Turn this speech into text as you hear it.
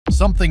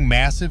Something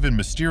massive and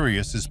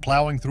mysterious is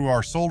plowing through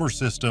our solar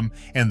system,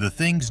 and the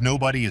things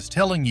nobody is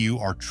telling you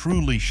are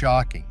truly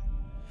shocking.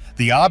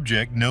 The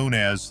object, known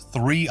as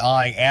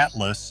 3I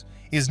Atlas,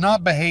 is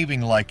not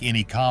behaving like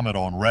any comet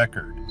on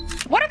record.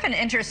 What if an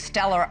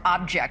interstellar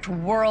object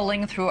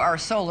whirling through our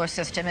solar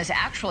system is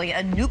actually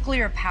a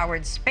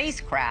nuclear-powered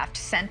spacecraft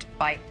sent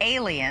by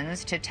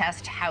aliens to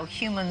test how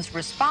humans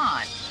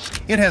respond?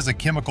 It has a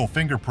chemical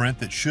fingerprint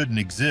that shouldn't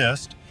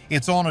exist.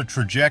 It's on a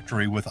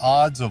trajectory with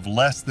odds of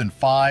less than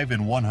 5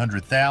 in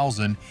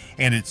 100,000,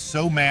 and it's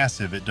so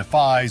massive it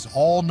defies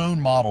all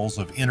known models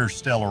of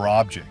interstellar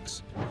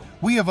objects.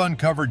 We have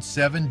uncovered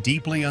 7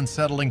 deeply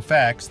unsettling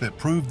facts that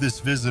prove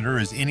this visitor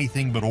is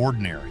anything but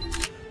ordinary.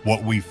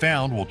 What we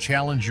found will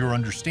challenge your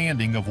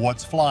understanding of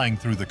what's flying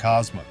through the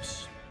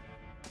cosmos.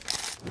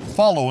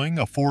 Following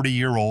a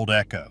 40-year-old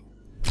echo.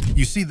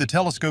 You see, the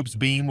telescope's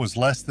beam was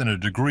less than a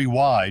degree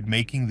wide,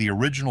 making the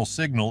original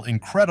signal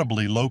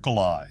incredibly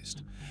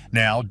localized.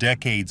 Now,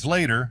 decades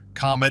later,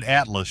 Comet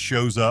Atlas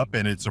shows up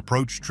and its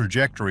approach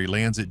trajectory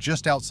lands it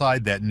just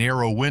outside that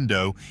narrow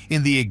window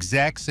in the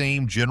exact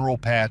same general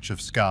patch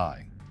of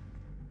sky.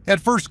 At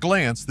first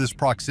glance, this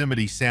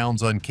proximity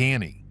sounds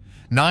uncanny.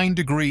 9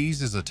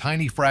 degrees is a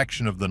tiny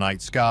fraction of the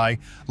night sky,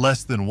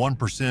 less than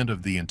 1%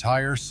 of the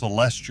entire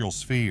celestial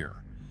sphere.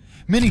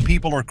 Many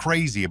people are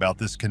crazy about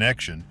this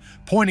connection,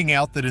 pointing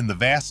out that in the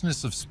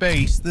vastness of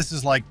space, this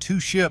is like 2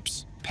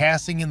 ships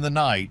passing in the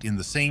night in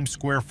the same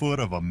square foot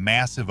of a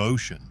massive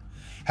ocean.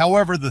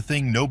 However, the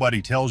thing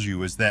nobody tells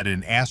you is that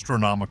in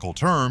astronomical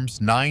terms,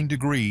 9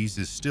 degrees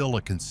is still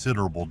a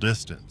considerable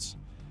distance.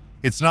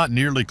 It's not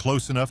nearly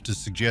close enough to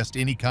suggest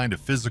any kind of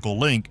physical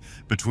link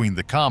between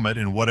the comet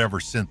and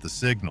whatever sent the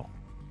signal.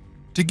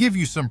 To give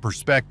you some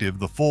perspective,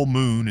 the full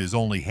moon is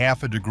only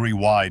half a degree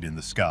wide in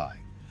the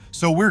sky.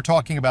 So we're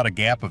talking about a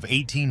gap of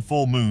 18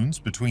 full moons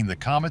between the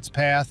comet's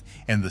path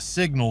and the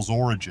signal's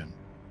origin.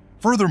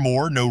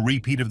 Furthermore, no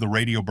repeat of the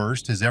radio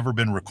burst has ever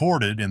been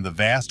recorded in the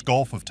vast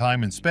gulf of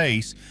time and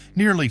space.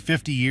 Nearly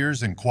 50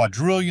 years and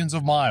quadrillions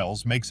of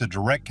miles makes a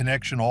direct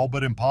connection all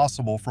but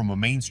impossible from a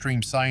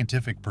mainstream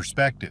scientific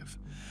perspective.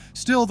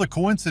 Still, the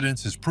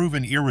coincidence has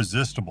proven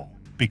irresistible,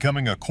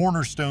 becoming a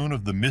cornerstone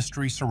of the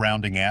mystery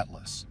surrounding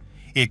Atlas.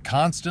 It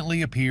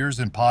constantly appears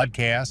in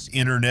podcasts,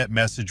 internet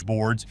message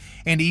boards,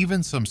 and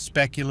even some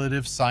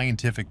speculative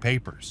scientific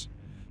papers.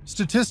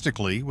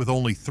 Statistically, with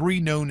only 3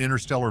 known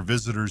interstellar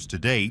visitors to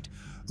date,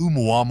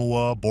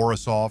 Oumuamua,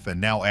 Borisov, and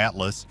now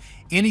Atlas,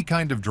 any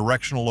kind of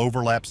directional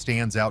overlap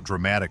stands out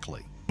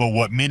dramatically. But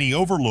what many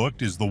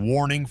overlooked is the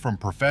warning from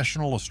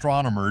professional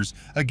astronomers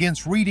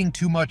against reading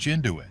too much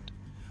into it.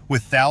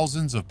 With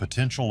thousands of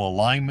potential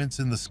alignments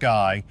in the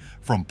sky,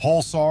 from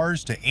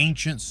pulsars to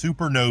ancient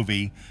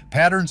supernovae,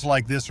 patterns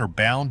like this are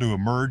bound to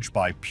emerge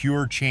by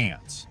pure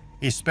chance,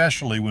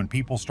 especially when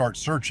people start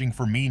searching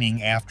for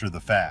meaning after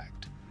the fact.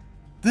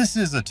 This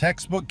is a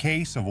textbook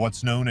case of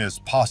what's known as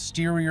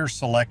posterior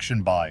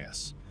selection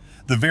bias,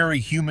 the very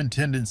human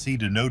tendency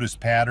to notice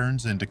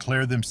patterns and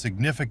declare them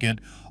significant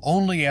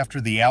only after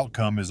the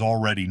outcome is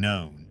already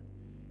known.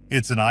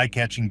 It's an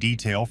eye-catching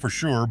detail for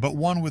sure, but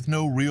one with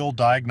no real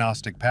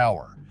diagnostic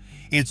power.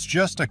 It's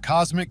just a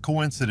cosmic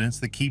coincidence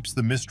that keeps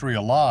the mystery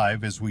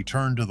alive as we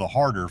turn to the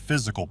harder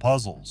physical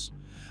puzzles.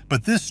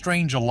 But this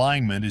strange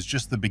alignment is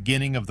just the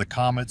beginning of the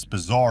comet's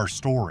bizarre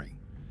story.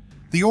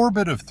 The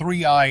orbit of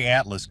 3I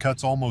Atlas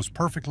cuts almost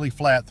perfectly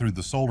flat through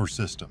the solar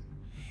system.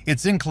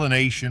 Its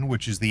inclination,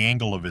 which is the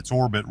angle of its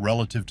orbit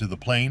relative to the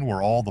plane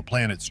where all the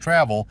planets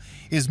travel,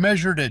 is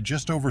measured at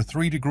just over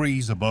 3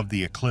 degrees above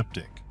the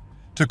ecliptic.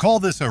 To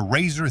call this a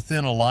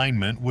razor-thin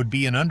alignment would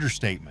be an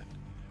understatement.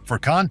 For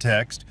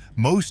context,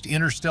 most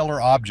interstellar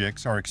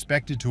objects are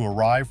expected to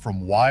arrive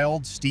from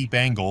wild, steep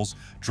angles,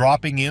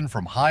 dropping in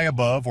from high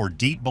above or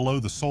deep below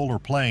the solar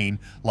plane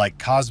like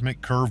cosmic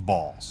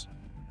curveballs.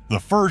 The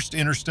first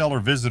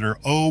interstellar visitor,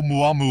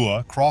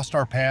 Oumuamua, crossed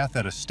our path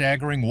at a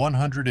staggering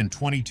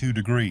 122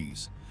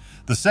 degrees.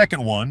 The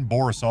second one,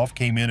 Borisov,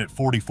 came in at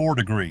 44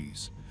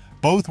 degrees.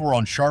 Both were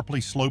on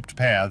sharply sloped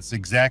paths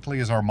exactly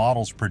as our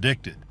models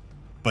predicted,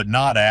 but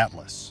not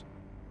Atlas.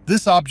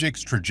 This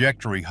object's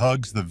trajectory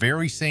hugs the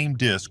very same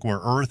disk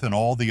where Earth and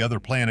all the other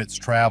planets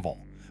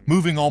travel,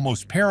 moving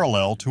almost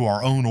parallel to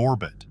our own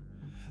orbit.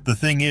 The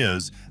thing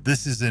is,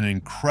 this is an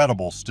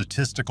incredible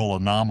statistical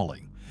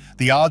anomaly.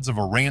 The odds of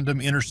a random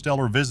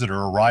interstellar visitor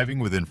arriving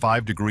within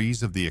 5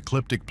 degrees of the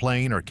ecliptic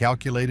plane are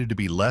calculated to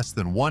be less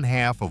than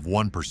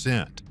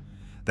 0.5%.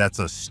 That's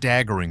a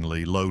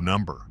staggeringly low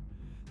number.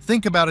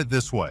 Think about it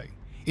this way.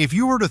 If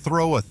you were to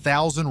throw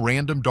 1,000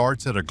 random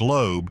darts at a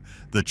globe,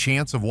 the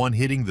chance of one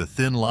hitting the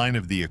thin line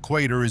of the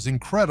equator is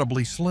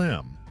incredibly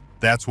slim.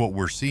 That's what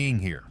we're seeing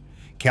here.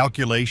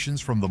 Calculations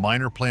from the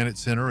Minor Planet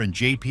Center and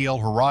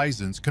JPL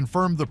Horizons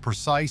confirm the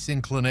precise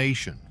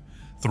inclination.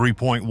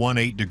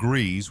 3.18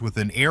 degrees with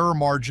an error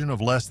margin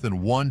of less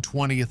than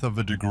 1/20th of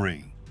a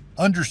degree.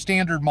 Under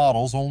standard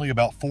models, only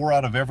about 4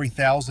 out of every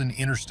 1,000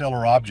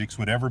 interstellar objects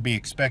would ever be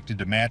expected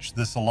to match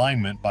this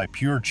alignment by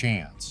pure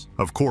chance.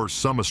 Of course,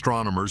 some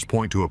astronomers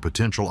point to a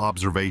potential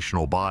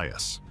observational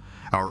bias.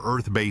 Our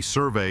Earth-based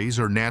surveys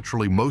are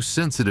naturally most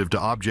sensitive to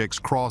objects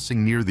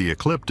crossing near the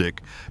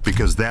ecliptic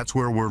because that's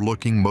where we're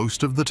looking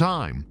most of the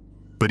time.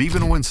 But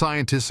even when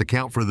scientists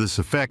account for this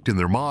effect in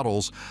their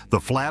models, the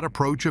flat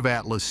approach of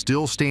Atlas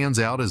still stands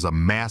out as a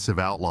massive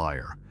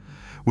outlier.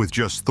 With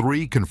just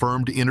 3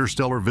 confirmed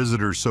interstellar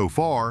visitors so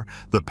far,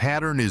 the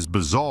pattern is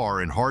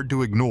bizarre and hard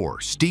to ignore: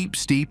 steep,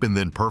 steep, and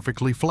then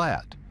perfectly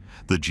flat.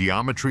 The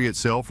geometry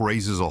itself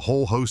raises a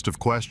whole host of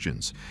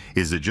questions.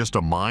 Is it just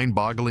a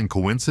mind-boggling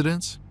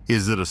coincidence?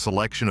 Is it a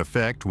selection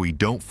effect we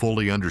don't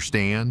fully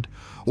understand?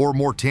 Or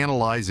more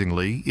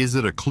tantalizingly, is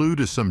it a clue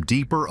to some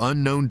deeper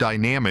unknown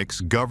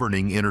dynamics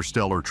governing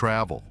interstellar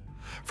travel?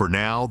 For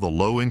now, the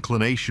low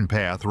inclination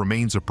path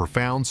remains a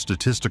profound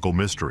statistical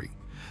mystery.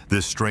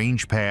 This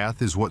strange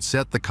path is what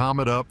set the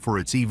comet up for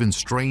its even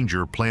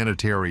stranger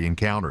planetary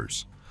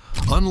encounters,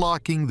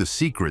 unlocking the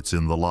secrets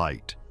in the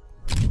light.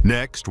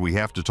 Next, we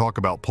have to talk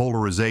about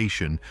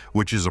polarization,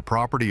 which is a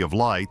property of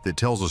light that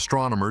tells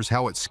astronomers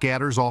how it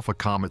scatters off a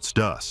comet's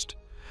dust.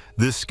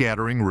 This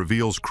scattering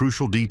reveals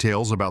crucial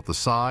details about the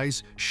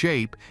size,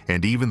 shape,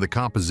 and even the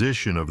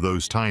composition of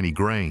those tiny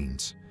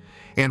grains.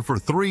 And for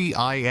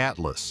 3I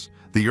Atlas,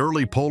 the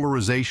early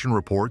polarization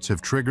reports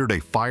have triggered a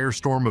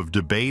firestorm of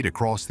debate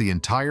across the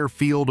entire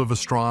field of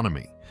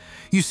astronomy.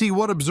 You see,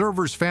 what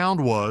observers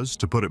found was,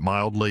 to put it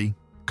mildly,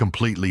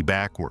 completely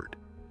backward.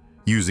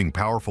 Using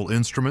powerful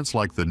instruments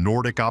like the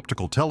Nordic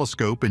Optical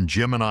Telescope and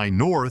Gemini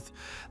North,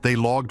 they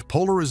logged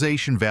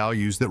polarization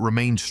values that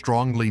remained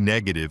strongly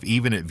negative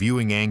even at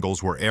viewing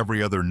angles where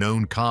every other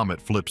known comet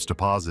flips to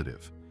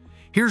positive.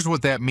 Here's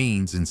what that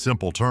means in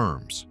simple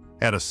terms.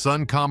 At a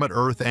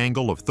Sun-Comet-Earth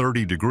angle of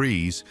 30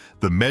 degrees,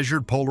 the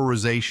measured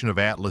polarization of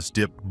Atlas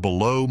dipped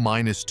below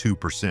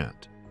 -2%.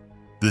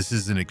 This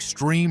is an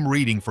extreme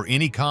reading for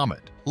any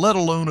comet, let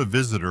alone a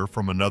visitor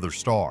from another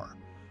star.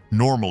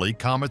 Normally,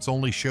 comets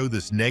only show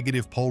this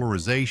negative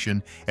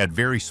polarization at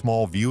very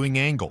small viewing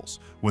angles,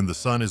 when the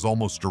sun is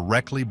almost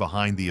directly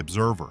behind the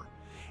observer.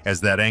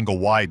 As that angle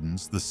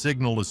widens, the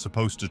signal is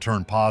supposed to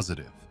turn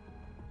positive.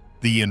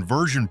 The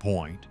inversion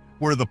point,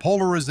 where the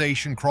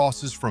polarization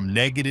crosses from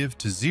negative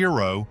to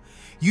 0,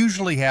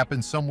 usually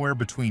happens somewhere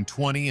between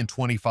 20 and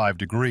 25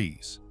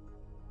 degrees.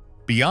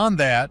 Beyond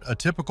that, a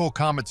typical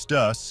comet's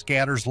dust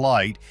scatters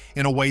light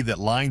in a way that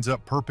lines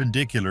up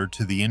perpendicular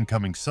to the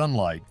incoming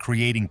sunlight,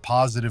 creating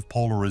positive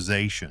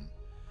polarization.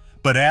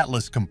 But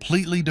Atlas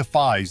completely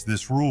defies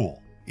this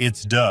rule.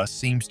 Its dust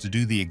seems to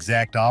do the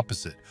exact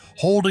opposite,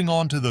 holding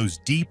on to those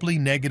deeply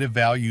negative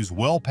values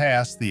well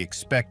past the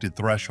expected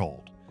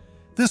threshold.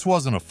 This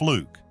wasn't a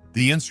fluke.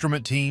 The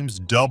instrument teams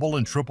double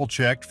and triple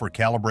checked for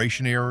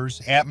calibration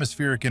errors,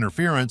 atmospheric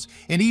interference,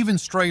 and even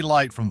stray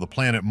light from the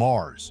planet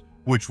Mars,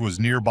 which was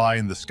nearby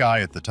in the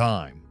sky at the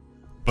time.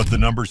 But the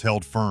numbers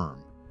held firm.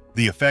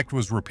 The effect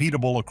was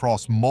repeatable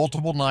across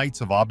multiple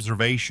nights of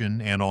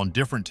observation and on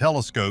different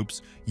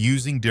telescopes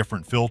using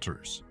different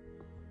filters.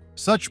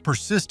 Such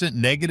persistent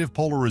negative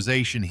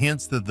polarization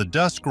hints that the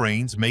dust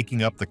grains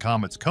making up the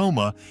comet's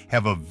coma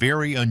have a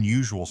very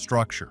unusual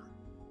structure.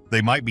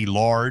 They might be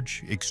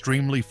large,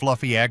 extremely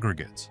fluffy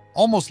aggregates,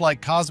 almost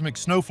like cosmic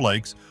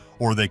snowflakes,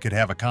 or they could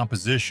have a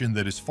composition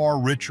that is far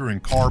richer in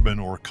carbon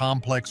or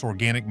complex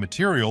organic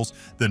materials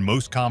than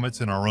most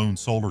comets in our own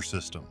solar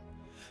system.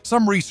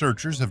 Some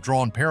researchers have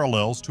drawn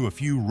parallels to a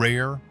few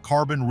rare,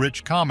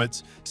 carbon-rich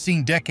comets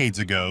seen decades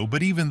ago,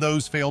 but even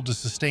those failed to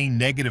sustain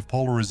negative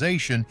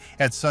polarization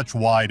at such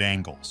wide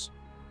angles.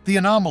 The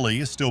anomaly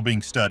is still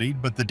being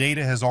studied, but the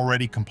data has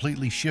already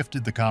completely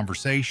shifted the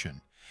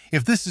conversation.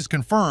 If this is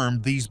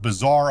confirmed, these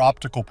bizarre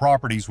optical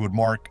properties would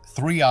mark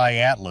 3I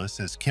Atlas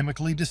as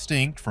chemically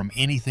distinct from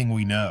anything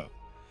we know.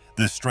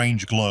 This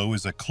strange glow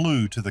is a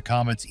clue to the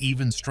comet's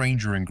even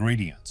stranger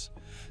ingredients.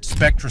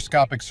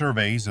 Spectroscopic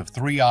surveys of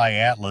 3I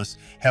Atlas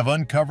have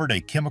uncovered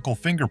a chemical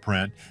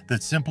fingerprint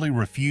that simply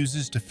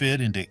refuses to fit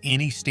into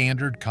any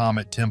standard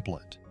comet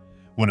template.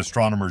 When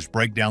astronomers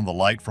break down the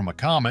light from a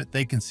comet,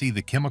 they can see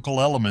the chemical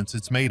elements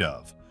it's made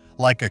of,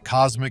 like a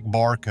cosmic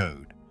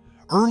barcode.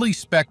 Early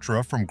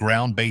spectra from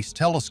ground-based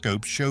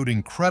telescopes showed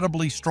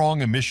incredibly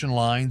strong emission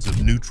lines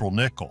of neutral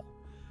nickel.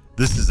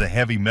 This is a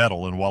heavy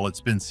metal, and while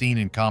it's been seen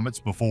in comets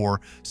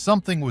before,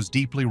 something was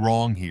deeply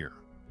wrong here.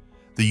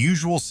 The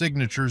usual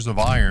signatures of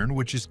iron,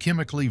 which is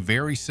chemically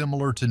very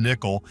similar to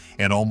nickel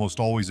and almost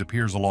always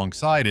appears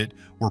alongside it,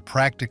 were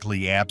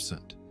practically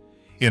absent.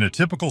 In a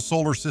typical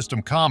solar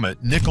system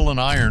comet, nickel and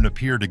iron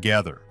appear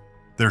together.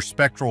 Their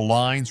spectral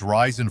lines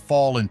rise and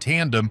fall in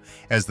tandem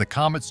as the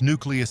comet's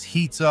nucleus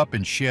heats up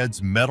and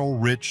sheds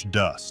metal-rich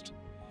dust.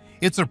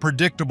 It's a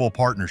predictable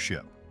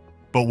partnership.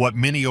 But what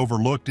many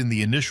overlooked in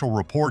the initial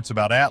reports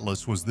about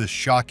Atlas was this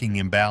shocking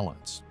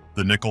imbalance.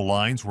 The nickel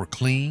lines were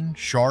clean,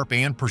 sharp,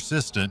 and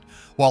persistent,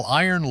 while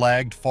iron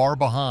lagged far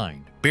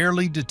behind,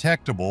 barely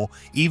detectable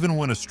even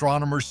when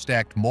astronomers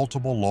stacked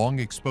multiple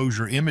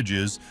long-exposure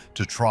images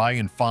to try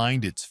and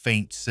find its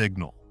faint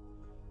signal.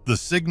 The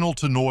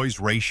signal-to-noise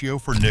ratio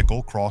for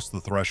nickel crossed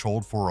the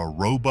threshold for a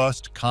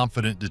robust,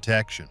 confident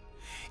detection.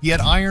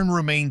 Yet iron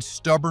remained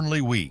stubbornly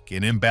weak,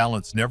 an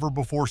imbalance never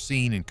before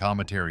seen in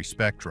cometary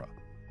spectra.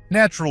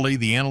 Naturally,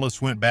 the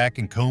analysts went back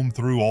and combed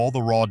through all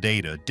the raw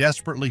data,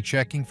 desperately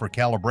checking for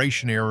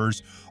calibration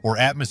errors or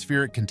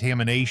atmospheric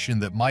contamination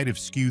that might have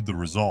skewed the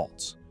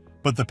results.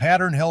 But the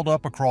pattern held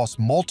up across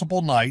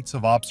multiple nights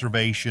of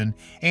observation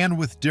and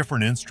with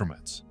different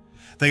instruments.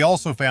 They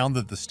also found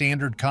that the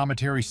standard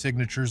cometary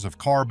signatures of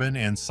carbon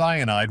and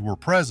cyanide were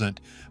present,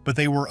 but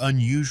they were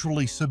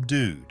unusually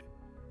subdued.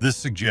 This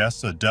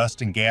suggests a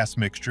dust and gas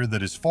mixture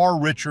that is far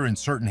richer in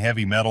certain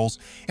heavy metals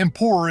and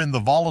poorer in the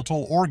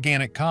volatile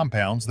organic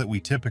compounds that we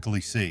typically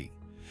see.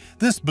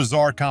 This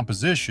bizarre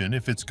composition,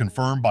 if it's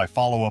confirmed by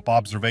follow-up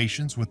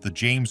observations with the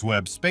James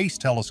Webb Space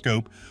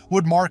Telescope,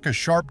 would mark a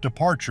sharp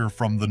departure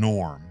from the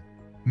norm.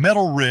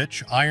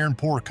 Metal-rich,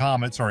 iron-poor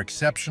comets are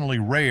exceptionally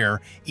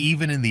rare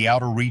even in the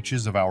outer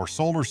reaches of our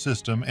solar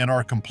system and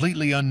are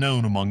completely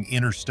unknown among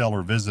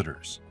interstellar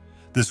visitors.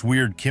 This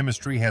weird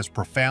chemistry has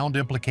profound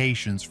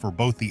implications for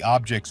both the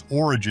object's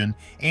origin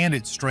and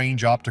its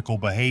strange optical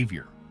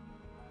behavior.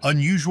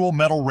 Unusual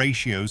metal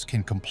ratios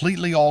can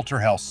completely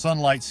alter how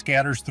sunlight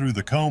scatters through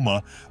the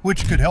coma,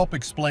 which could help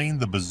explain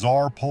the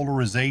bizarre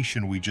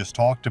polarization we just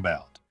talked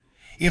about.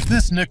 If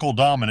this nickel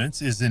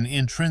dominance is an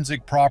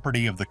intrinsic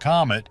property of the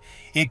comet,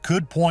 it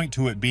could point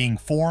to it being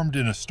formed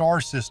in a star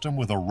system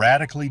with a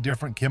radically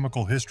different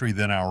chemical history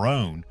than our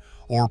own,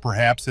 or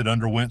perhaps it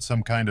underwent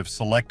some kind of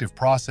selective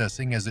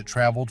processing as it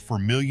traveled for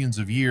millions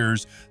of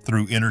years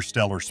through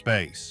interstellar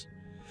space.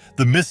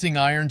 The missing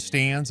iron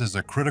stands as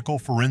a critical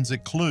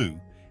forensic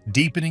clue,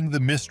 deepening the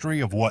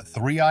mystery of what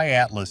 3I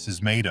Atlas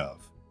is made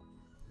of.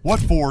 What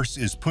force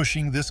is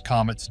pushing this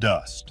comet's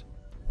dust?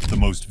 The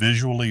most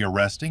visually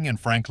arresting and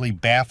frankly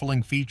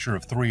baffling feature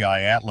of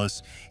 3I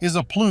Atlas is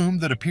a plume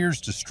that appears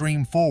to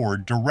stream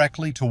forward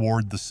directly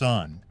toward the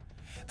sun.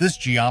 This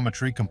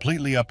geometry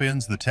completely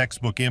upends the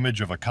textbook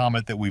image of a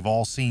comet that we've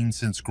all seen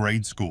since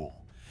grade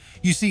school.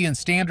 You see, in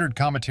standard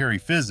cometary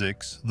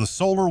physics, the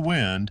solar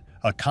wind,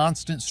 a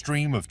constant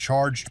stream of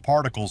charged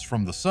particles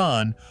from the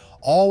sun,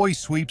 always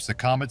sweeps a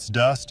comet's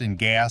dust and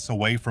gas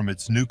away from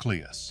its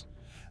nucleus.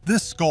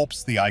 This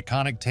sculpts the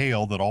iconic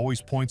tail that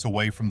always points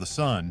away from the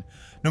sun,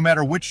 no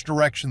matter which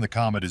direction the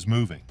comet is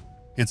moving.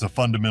 It's a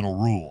fundamental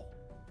rule.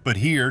 But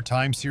here,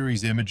 time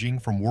series imaging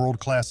from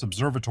world-class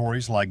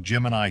observatories like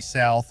Gemini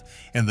South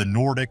and the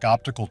Nordic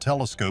Optical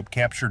Telescope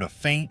captured a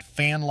faint,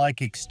 fan-like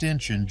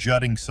extension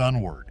jutting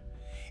sunward.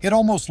 It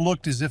almost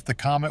looked as if the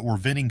comet were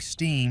venting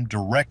steam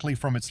directly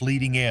from its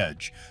leading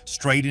edge,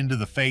 straight into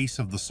the face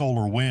of the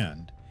solar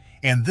wind.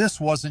 And this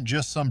wasn't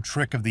just some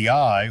trick of the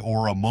eye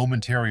or a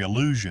momentary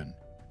illusion.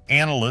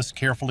 Analysts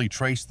carefully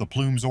traced the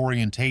plume's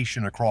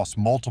orientation across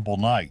multiple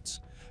nights,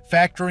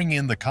 factoring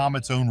in the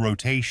comet's own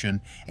rotation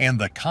and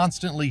the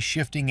constantly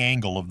shifting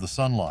angle of the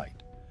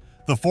sunlight.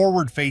 The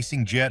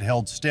forward-facing jet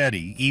held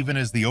steady even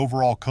as the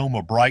overall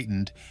coma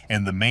brightened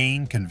and the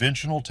main,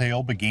 conventional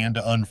tail began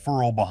to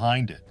unfurl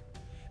behind it.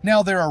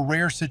 Now, there are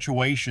rare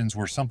situations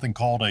where something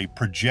called a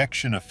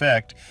projection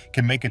effect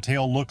can make a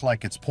tail look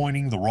like it's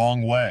pointing the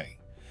wrong way.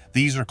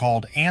 These are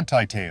called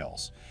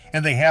anti-tails,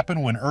 and they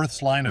happen when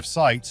Earth's line of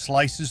sight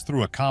slices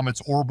through a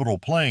comet's orbital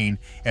plane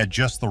at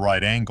just the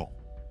right angle.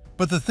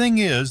 But the thing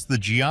is, the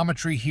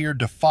geometry here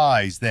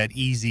defies that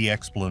easy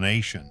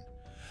explanation.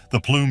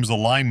 The plume's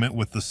alignment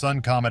with the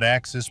Sun-Comet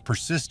axis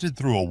persisted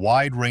through a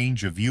wide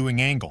range of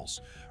viewing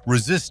angles,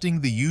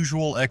 resisting the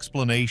usual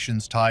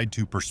explanations tied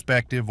to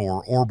perspective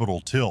or orbital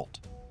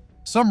tilt.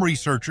 Some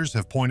researchers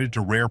have pointed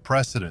to rare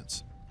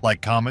precedents,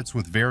 like comets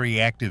with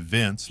very active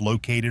vents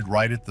located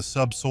right at the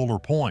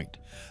subsolar point,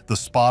 the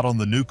spot on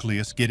the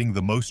nucleus getting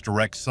the most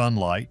direct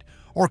sunlight,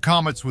 or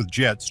comets with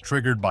jets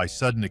triggered by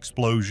sudden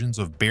explosions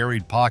of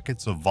buried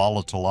pockets of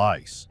volatile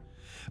ice.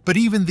 But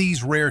even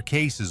these rare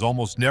cases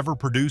almost never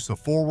produce a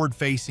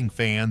forward-facing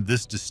fan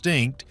this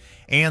distinct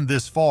and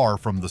this far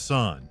from the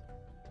sun.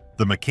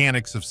 The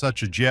mechanics of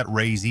such a jet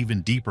raise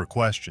even deeper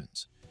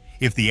questions.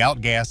 If the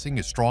outgassing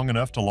is strong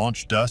enough to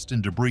launch dust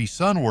and debris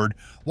sunward,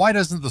 why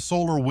doesn't the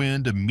solar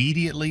wind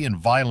immediately and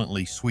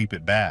violently sweep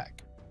it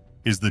back?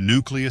 Is the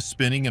nucleus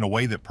spinning in a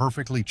way that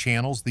perfectly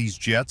channels these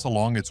jets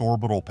along its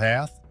orbital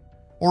path?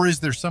 Or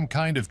is there some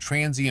kind of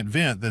transient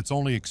vent that's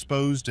only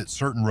exposed at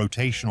certain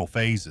rotational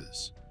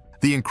phases?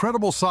 The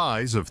incredible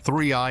size of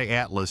 3I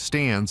Atlas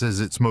stands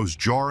as its most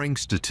jarring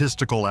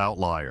statistical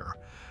outlier.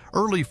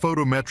 Early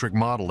photometric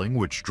modeling,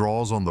 which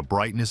draws on the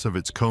brightness of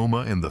its coma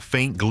and the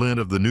faint glint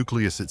of the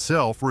nucleus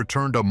itself,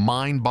 returned a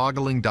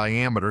mind-boggling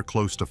diameter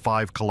close to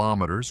 5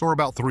 kilometers, or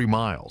about 3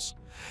 miles.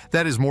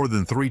 That is more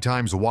than 3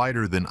 times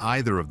wider than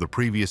either of the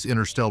previous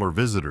interstellar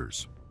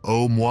visitors,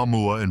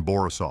 Oumuamua and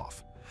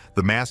Borisov.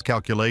 The mass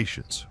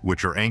calculations,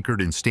 which are anchored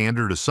in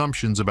standard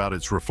assumptions about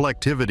its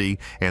reflectivity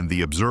and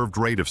the observed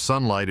rate of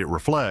sunlight it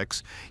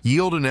reflects,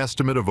 yield an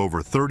estimate of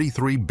over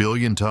 33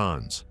 billion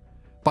tons.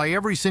 By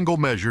every single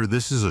measure,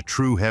 this is a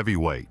true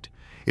heavyweight.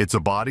 It's a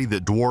body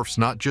that dwarfs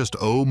not just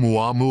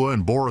Oumuamua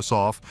and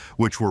Borisov,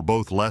 which were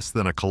both less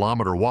than a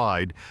kilometer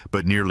wide,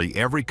 but nearly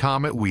every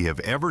comet we have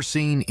ever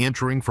seen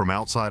entering from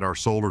outside our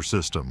solar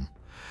system.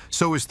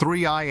 So is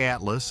 3I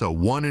Atlas a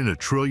 1 in a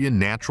trillion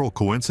natural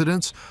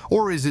coincidence,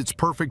 or is its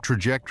perfect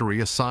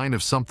trajectory a sign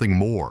of something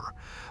more?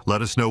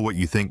 Let us know what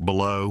you think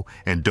below,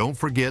 and don't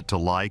forget to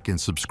like and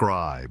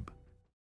subscribe.